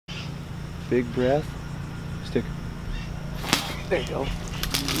big breath. Stick. There you go.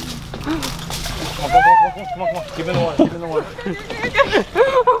 Come on. Give me the one. Give me the one.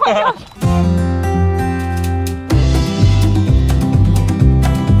 Oh my gosh.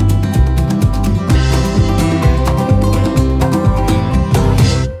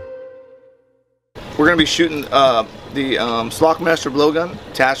 We're going to be shooting the Slockmaster blowgun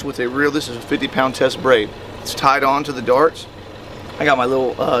attached with a reel. This is a 50-pound test braid. It's tied on to the darts. I got my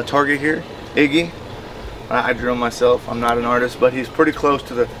little target here, Iggy. I drew him myself. I'm not an artist, but he's pretty close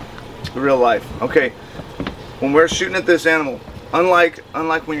to the real life. Okay, when we're shooting at this animal, unlike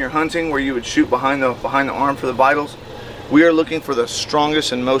when you're hunting where you would shoot behind the arm for the vitals, we are looking for the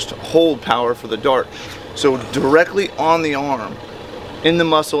strongest and most hold power for the dart. So directly on the arm, in the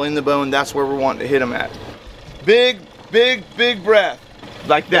muscle, in the bone, that's where we're wanting to hit him at. Big breath.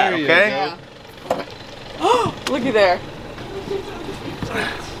 Like that, okay? Yeah. Looky there.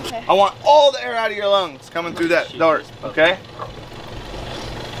 I want all the air out of your lungs coming through that dart, okay?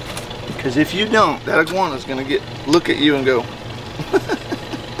 Because if you don't, that iguana's gonna look at you and go.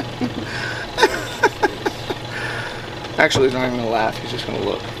 Actually, he's not even gonna laugh, he's just gonna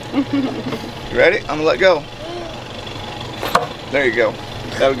look. You ready? I'm gonna let go. There you go.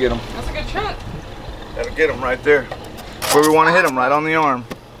 That'll get him. That's a good shot. That'll get him right there. Where we want to hit him, right on the arm.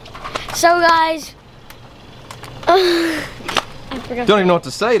 So guys, I forgot. Don't even know what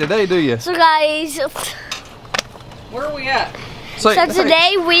to say today, do you? So guys, Where are we at? so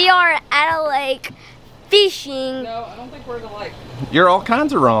today we are at a lake fishing. No, I don't think we're at the lake. You're all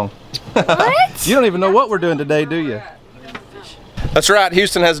kinds of wrong. What? You don't even know what we're doing today, do you? That's right,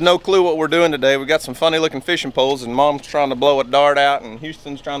 Houston has no clue what we're doing today. We got some funny looking fishing poles and Mom's trying to blow a dart out and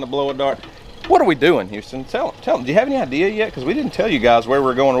Houston's trying to blow a dart. What are we doing, Houston? Tell them, do you have any idea yet? Because we didn't tell you guys where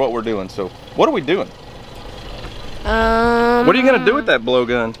we're going or what we're doing, so what are we doing? What are you gonna do with that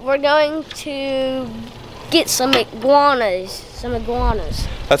blowgun? We're going to get some iguanas.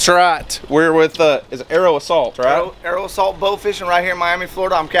 That's right. We're with is Arrow Assault, right? Arrow Assault Bowfishing right here in Miami,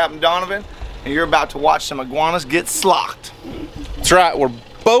 Florida. I'm Captain Donovan, and you're about to watch some iguanas get slocked. That's right. We're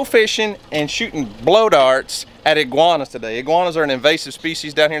bow fishing and shooting blow darts at iguanas today. Iguanas are an invasive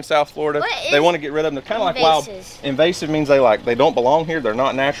species down here in South Florida. They want to get rid of them. They're kind of like wild. Invasive means they don't belong here. They're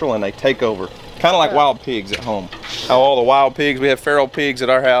not natural and they take over. Kind of like wild pigs at home. How all the wild pigs, we have feral pigs at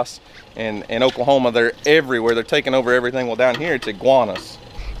our house. And in Oklahoma, they're everywhere. They're taking over everything. Well, down here, it's iguanas.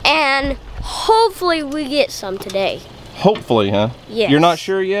 And hopefully we get some today. Hopefully, huh? Yes. You're not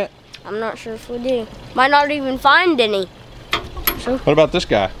sure yet? I'm not sure if we do. Might not even find any. So. What about this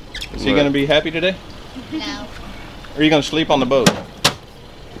guy? Is he going to be happy today? No. Or are you going to sleep on the boat?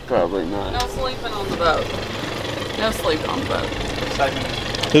 Probably not. No sleeping on the boat. No sleeping on the boat.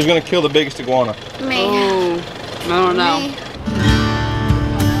 Who's going to kill the biggest iguana? Me. Ooh. I don't know. Me.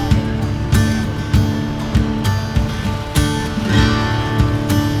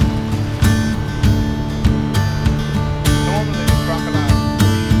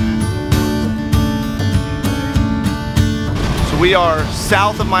 We are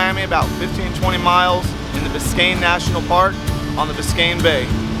south of Miami, about 15-20 miles in the Biscayne National Park on the Biscayne Bay,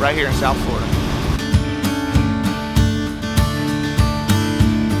 right here in South Florida.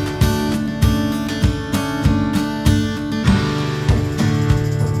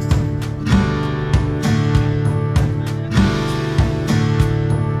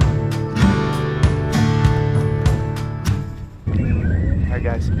 All right,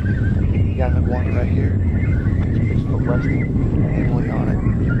 guys, you got an iguana right here. Resting, Emily on it.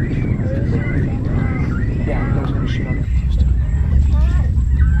 Yeah, I was going to shoot on it.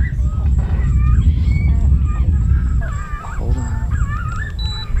 Hold on.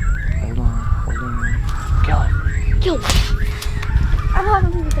 Kill it. I'm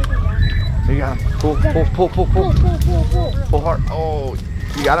having to take it down. You got him. Pull hard. Oh,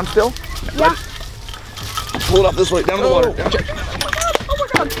 you got him still? Yeah. Pull it up this way, down to the water. Down. Oh my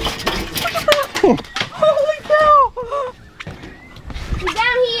God. Holy cow. He's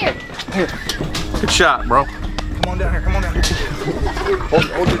down here. Here. Good shot, bro. Come on down here.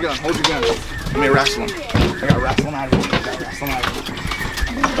 Hold your gun. Let me wrestle him. I got to wrestle him out of here.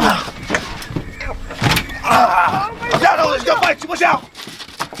 Let's go fight you. Watch out.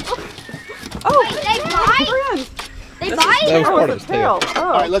 Oh, they bite? They bite? That was part of his tail. Oh.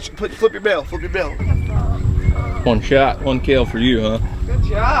 All right, let's flip your bail. One shot, one kill for you, huh? Good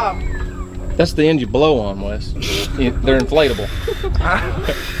job. That's the end you blow on, Wes. They're inflatable.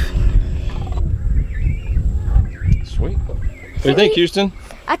 Sweet. What do you think, Houston?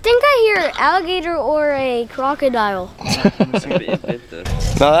 I think I hear an alligator or a crocodile.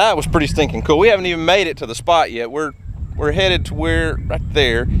 Now that was pretty stinking cool. We haven't even made it to the spot yet. We're headed to right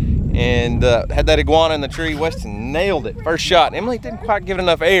there, and had that iguana in the tree. Weston nailed it. First shot. Emily didn't quite give it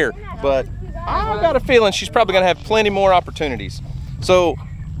enough air, but I've got a feeling she's probably going to have plenty more opportunities. So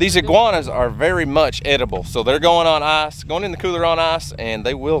these iguanas are very much edible. So they're going on ice, going in the cooler on ice, and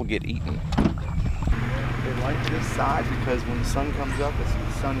they will get eaten. They like this side because when the sun comes up, it's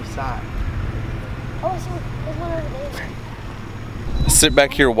the sunny side. Oh, there's one over there. I sit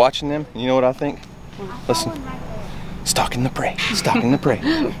back here watching them. You know what I think? Listen. Stalking the prey. Stalking the prey.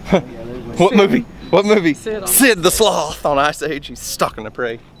 What movie? What movie? Sid the Sloth on Ice Age. He's stalking the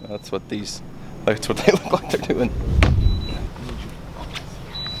prey. That's what they look like they're doing.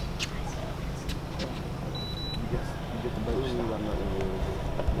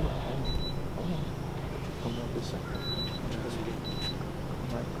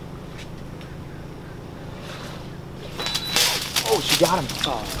 Oh, she got him.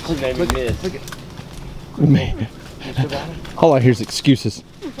 Oh, She made me miss. Look at Man. All I hear is excuses.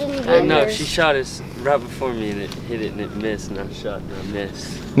 No, she shot us right before me and it hit it and it missed, and I shot and I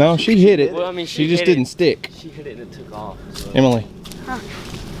missed. No, she hit it. Well, I mean, she just didn't stick. She hit it and it took off. So. Emily.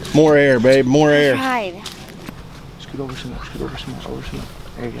 More air, babe. More air. Tried. Scoot over some more. Scoot over some more. Over some more.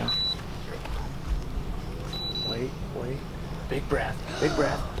 There you go. Wait, wait. Big breath. Big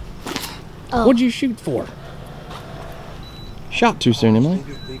breath. Oh. What'd you shoot for? Shot too soon, Emily.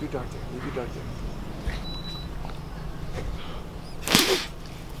 Leave your dart there. Leave your dart there.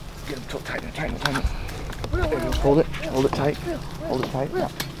 Get him tighten it, tighten it, tighten it. There you go. Hold it tight. Hold it tight. Now,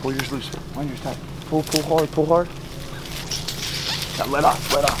 pull yours loose. Wind yours tight. Pull hard, pull hard. Now let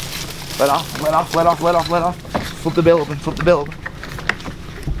off, let off. Let off, let off, let off, let off, let off. Flip the bill open, flip the bill open.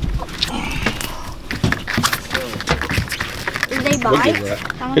 Did they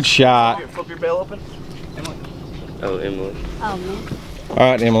bite? Good shot. Here, flip your bill open. Emily. Oh, Emily. Oh, man.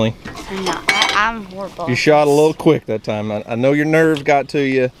 All right, Emily. No, I'm horrible. You shot a little quick that time. I know your nerves got to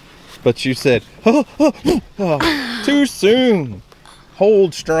you, but you said, too soon.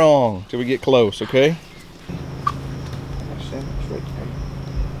 Hold strong till we get close, okay? Stand straight.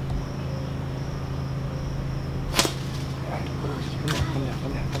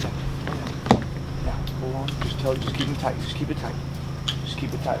 Now, hold on. Just keep it tight. Just keep it tight. Just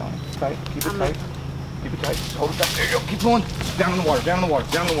keep it tight on it. Tight. Keep it tight. Keep it tight. Just hold it tight. There you go. Keep pulling. Down in the water. Down in the water.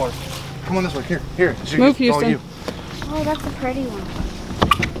 Down in the water. Come on this way. Here. Here. Move, Houston. You. Oh, that's a pretty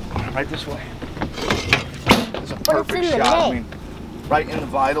one. Right this way. That's a perfect shot. I mean, right in the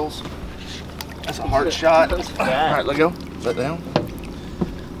vitals. That's a hard shot. All right, let go. Let down.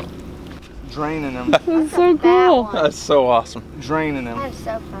 Draining them. That's so cool. That's so awesome. Draining them. That's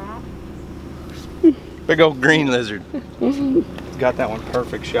so fat. Big old green lizard. Got that one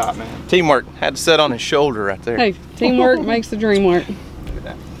perfect shot, man. Teamwork. Had to set on his shoulder right there. Hey, teamwork makes the dream work. Look at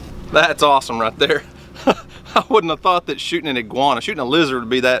that. That's awesome right there. I wouldn't have thought that shooting an iguana, shooting a lizard would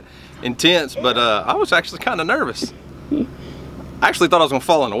be that intense, but I was actually kind of nervous. I actually thought I was gonna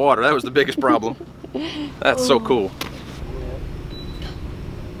fall in the water. That was the biggest problem. That's so cool.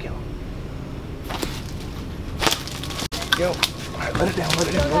 Kill him. Go. All right, let it down, let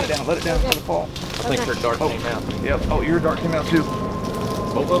it down, let it down, let it down, let it fall. I think her dart came out. Yep. Oh, your dart came out too.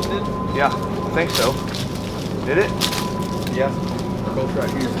 Both of them did? Yeah, I think so. Did it? Yeah. They're both right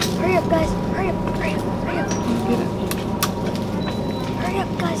here. Hurry up, guys. Hurry up, hurry up, hurry up. Get it. Hurry up,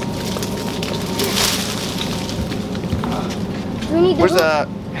 guys. Do we need to Where's look?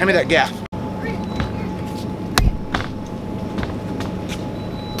 hand me that gaff.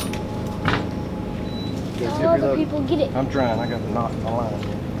 Tell other people get it. I'm trying. I got the knot in my line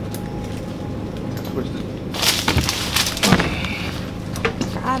here.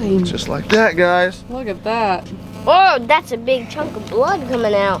 Got him. Just like that, guys. Look at that. Whoa, that's a big chunk of blood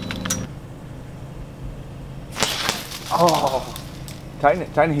coming out. Oh. Tighten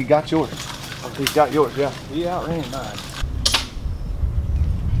it, tighten it. He got yours. Oh, he's got yours, yeah. He outran mine.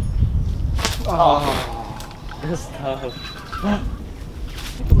 Oh. That's tough.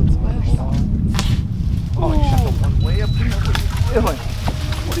 Oh, you shot the one way up there. What are you doing?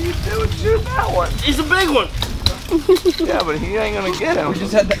 What are you doing? Shoot that one. He's a big one. Yeah, but he ain't gonna get him. We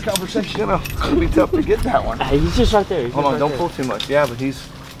just had that conversation. You know, it's gonna be tough to get that one. Hey, he's just right there. He's Hold on, right don't there. pull too much. Yeah, but you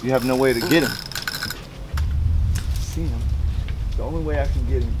have no way to get him. See him. The only way I can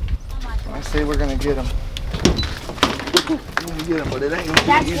get him. I say we're gonna get him. We're gonna get him, but it ain't gonna be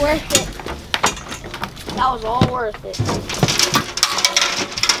That's easy. worth it. That was all worth it.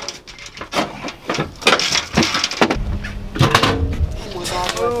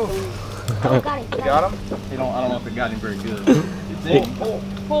 Oh, got it. You got him? I don't know if it got him very good. It's in. Pull.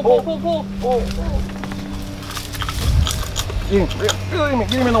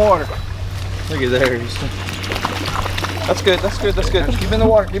 Get him in the water. Look at there. That's good, that's good, that's good. Keep him in the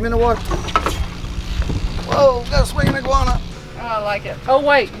water, keep him in the water. Whoa, got a swinging iguana. Oh, I like it. Oh,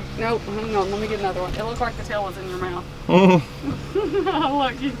 wait. Nope, hang on. Let me get another one. It looks like the tail was in your mouth.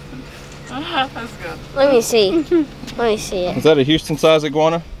 Look, you. That's good. Let me see. Let me see it. Is that a Houston size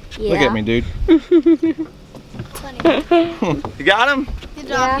iguana? Yeah. Look at me, dude. You got him? Good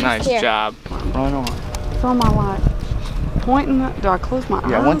job. Nice job. Run on. It's on my light. Pointing. Do I close my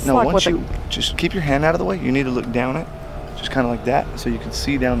eyes? Once you just keep your hand out of the way, you need to look down it. Just kind of like that, so you can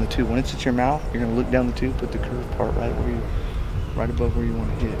see down the tube. When it's at your mouth, you're gonna look down the tube, put the curved part right above where you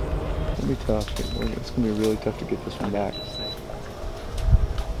want to hit. It's gonna be tough. It's gonna be really tough to get this one back.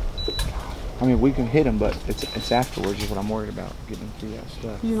 I mean, we can hit him, but it's afterwards is what I'm worried about, getting him through that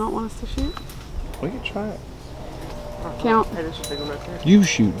stuff. You don't want us to shoot? We can try it. Count. You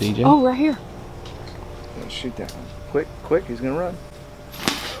shoot, DJ. Oh, right here. Let's shoot that one. Quick, he's gonna run.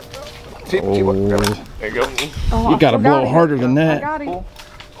 Oh. There you go. Oh, You gotta blow harder than I that. got him.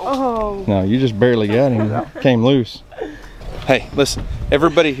 Oh. No, you just barely got him. Came loose. Hey, listen.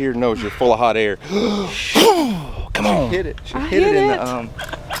 Everybody here knows you're full of hot air. Come on. Hit it. I Hit it in hit the it.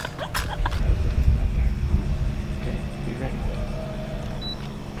 Okay, be ready.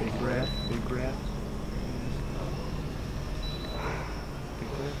 Big breath. Big breath. Big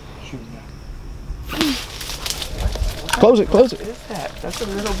breath. Shoot now. Close it, close it. What is that? That's a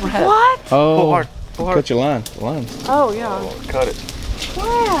little breath. What? Oh, Pull hard. Pull hard. cut your line. The lines. Oh, yeah. Oh, cut it.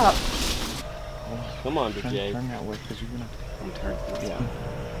 Crap. Come on, DJ. Turn that way because you're gonna. Turn. Yeah.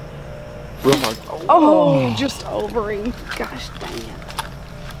 Real hard. Oh, just over him. Gosh dang it.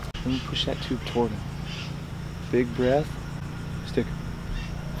 Let me push that tube toward him. Big breath. Stick.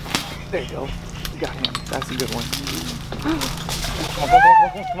 There you go. You got him. That's a good one. Come on.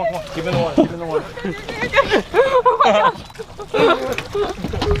 Keep in the water. Keep in the water.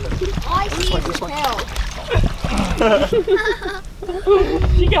 All I see is his tail.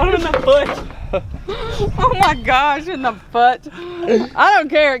 She got him in the foot. Oh my gosh, in the foot. I don't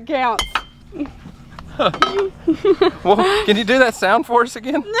care, it counts. Well, can you do that sound for us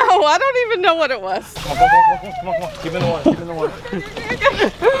again? No, I don't even know what it was. Come on. Keep in the water. Keep in the water.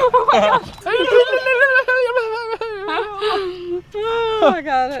 Oh, I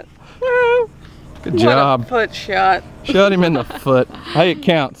got it. Good job. What a foot shot. Shot him in the foot. Hey, it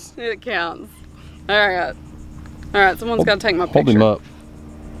counts. It counts. All right. All right, someone's got to take my picture. Hold him up.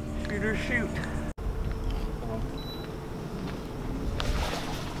 Shoot.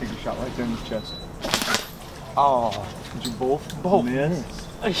 Take a shot right there in his chest. Oh, did you both miss?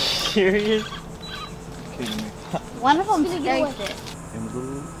 Are you serious? Kidding me. One of them's gonna with it. And a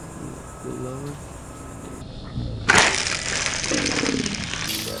little lower.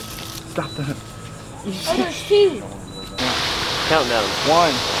 Stop that. Oh, there's two. Countdown.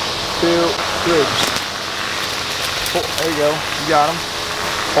 1, 2, 3. Oh, there you go. You got him.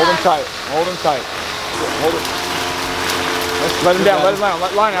 Hold him tight. Hold him tight. Hold it. Let him down. Let him down.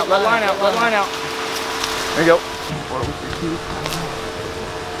 Let line out. Let line out. Let line out. There you go.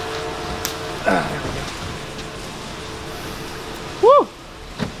 Woo!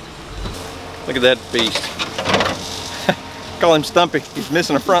 Look at that beast. Call him Stumpy. He's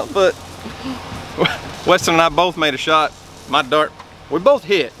missing a front foot. Weston and I both made a shot. My dart, we both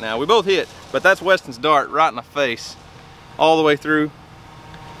hit now. We both hit, but that's Weston's dart right in the face, all the way through.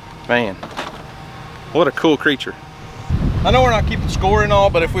 Man, what a cool creature. I know we're not keeping score and all,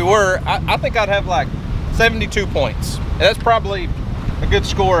 but if we were, I think I'd have like 72 points. That's probably a good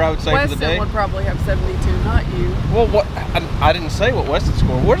score, I would say, for the day. Weston would probably have 72, not you. Well, what? I didn't say what Weston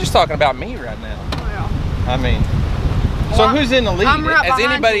scored. We're just talking about me right now. Oh, yeah. I mean, so Well, who's in the lead? I'm right Has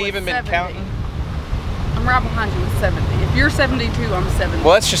behind anybody you with even been 70. counting? I'm right behind you with 70. If you're 72, I'm 70.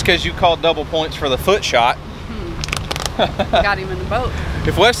 Well, that's just because you called double points for the foot shot. Got him in the boat.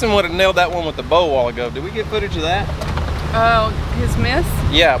 If Weston would have nailed that one with the bow a while ago, did we get footage of that? Oh, his miss?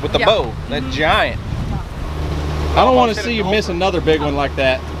 Yeah, with the Yeah. bow, that giant. I don't want to see you miss another big one like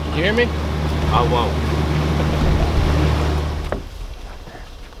that. You hear me? I won't.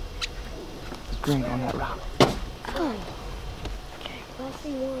 Green on that rock. Oh. Okay. I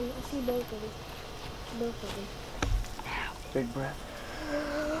see one. I see both of them. Both of them. Big breath.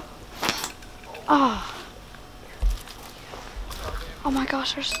 Oh. Oh my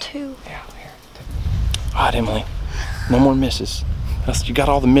gosh, there's two. Yeah, here. All right, Emily. No more misses. You got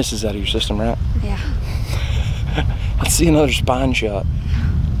all the misses out of your system, right? Yeah. Let's see another spine shot.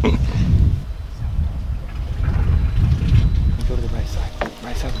 Go to the right side.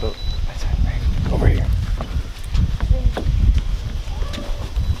 Right side of the boat. Right side. Right. Over here.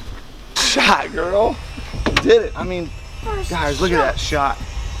 Shot, girl. You did it. I mean, guys, look at that shot.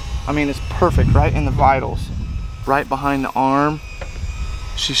 I mean, it's perfect, right in the vitals. right behind the arm.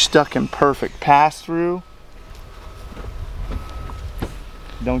 She's stuck in perfect pass through.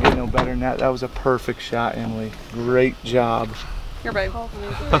 Don't get no better than that. That was a perfect shot, Emily. Great job. Here, babe. Let me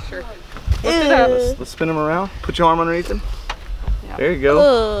get a picture. Lift it up. Let's spin him around. Put your arm underneath him. Yeah. There you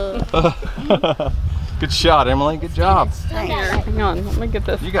go. Good shot, Emily. Good job. Here, hang on. Let me get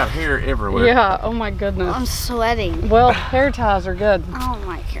this. You got hair everywhere. Yeah. Oh my goodness. I'm sweating. Well, hair ties are good. Oh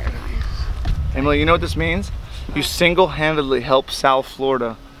my hair ties. Emily, you know what this means? You single-handedly help South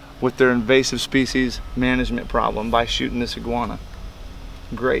Florida with their invasive species management problem by shooting this iguana.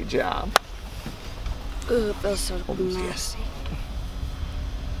 Great job. Ooh, it feels so nasty.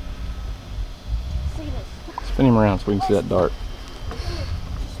 Spin him around so we can see that dart.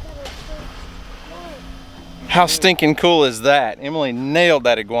 How stinking cool is that? Emily nailed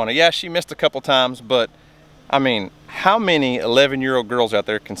that iguana. Yeah, she missed a couple times, but I mean, how many 11-year-old girls out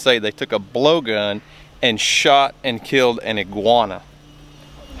there can say they took a blowgun and shot and killed an iguana?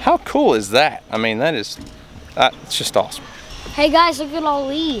 How cool is that? I mean, that is, it's just awesome. Hey guys, look at all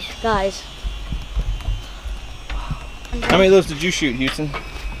these guys. How many of those did you shoot, Houston?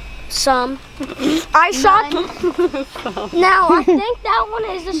 Some. I shot. Now I think that one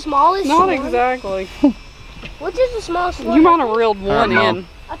is the smallest Not one. exactly. Which is the smallest one? You might have reeled one in.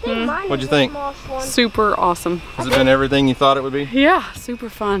 I think mine What'd is you think? the smallest one. Super awesome. Has it been everything you thought it would be? Yeah, super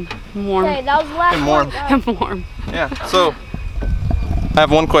fun. Warm. Okay, that was the last And warm. one. guys. And warm. Yeah, so I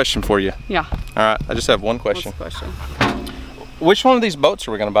have one question for you. Yeah. All right, I just have one What's question. the question? Which one of these boats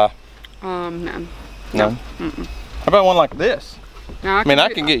are we gonna buy? None. None? How about one like this? Now, I mean, I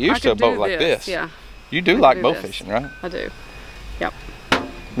can get used to a boat like this. Yeah, You do I like do bow this. fishing, right? I do. Yep.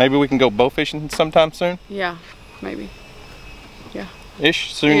 Maybe we can go bow fishing sometime soon? Yeah, maybe. Yeah.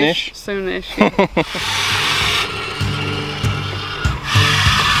 Ish? Soon-ish? Soon-ish. Yeah.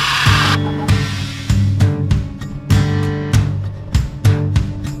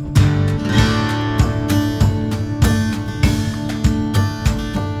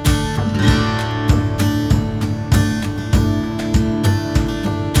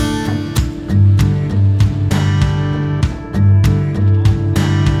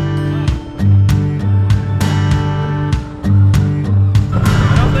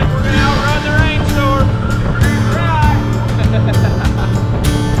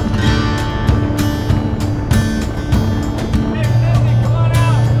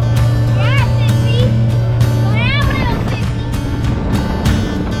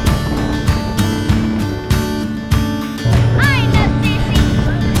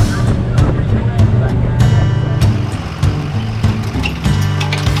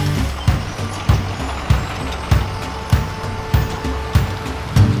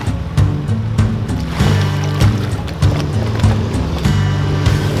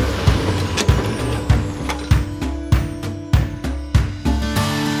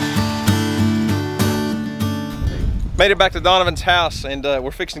 Made it back to Donovan's house, and we're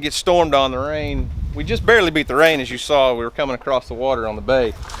fixing to get stormed on the rain. We just barely beat the rain, as you saw. We were coming across the water on the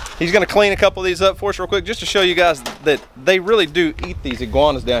bay. He's gonna clean a couple of these up for us real quick, just to show you guys that they really do eat these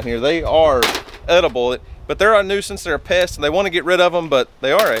iguanas down here. They are edible, but they're a nuisance, they're a pest, and they want to get rid of them, but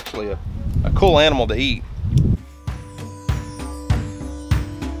they are actually a cool animal to eat.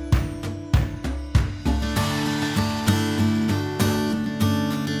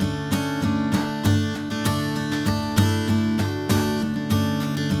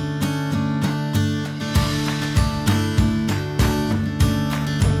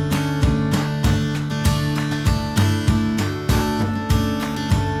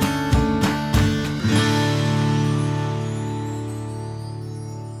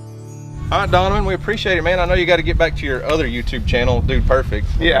 All right, Donovan, we appreciate it, man. I know you got to get back to your other YouTube channel, Dude Perfect.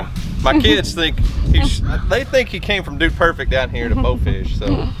 Yeah. My kids think they think he came from Dude Perfect down here to bowfish.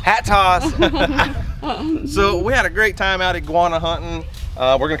 So hat toss. So we had a great time out iguana hunting.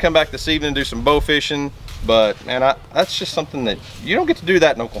 We're gonna come back this evening and do some bow fishing. But man, that's just something that you don't get to do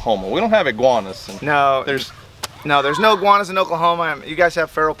that in Oklahoma. We don't have iguanas. And No, there's no iguanas in Oklahoma. You guys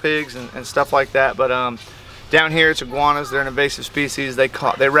have feral pigs and stuff like that, but down here it's iguanas. They're an invasive species. They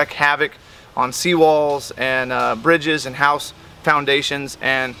wreak havoc on seawalls and bridges and house foundations,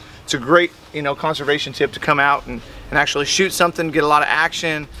 and it's a great conservation tip to come out and actually shoot something, get a lot of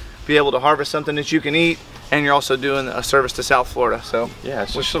action, be able to harvest something that you can eat, and you're also doing a service to South Florida. So yeah,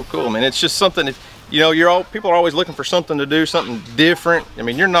 it's just so cool, man. It's just something that, people are always looking for something to do, something different. I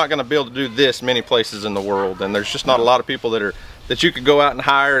mean, you're not going to be able to do this many places in the world, and there's just not a lot of people that you could go out and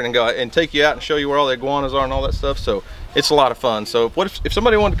hire and go and take you out and show you where all the iguanas are and all that stuff. So it's a lot of fun. So if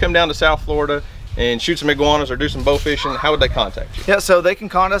somebody wanted to come down to South Florida and shoot some iguanas or do some bow fishing, how would they contact you? Yeah, so they can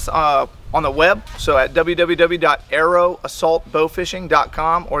contact us on the web, so at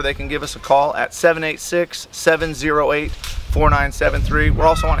www.arrowassaultbowfishing.com, or they can give us a call at 786-708-4973. We're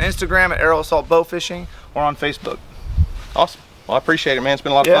also on Instagram at Arrow Assault Bowfishing or on Facebook. Awesome. Well, I appreciate it, man. It's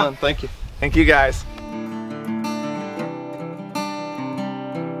been a lot of fun. Thank you. Thank you, guys.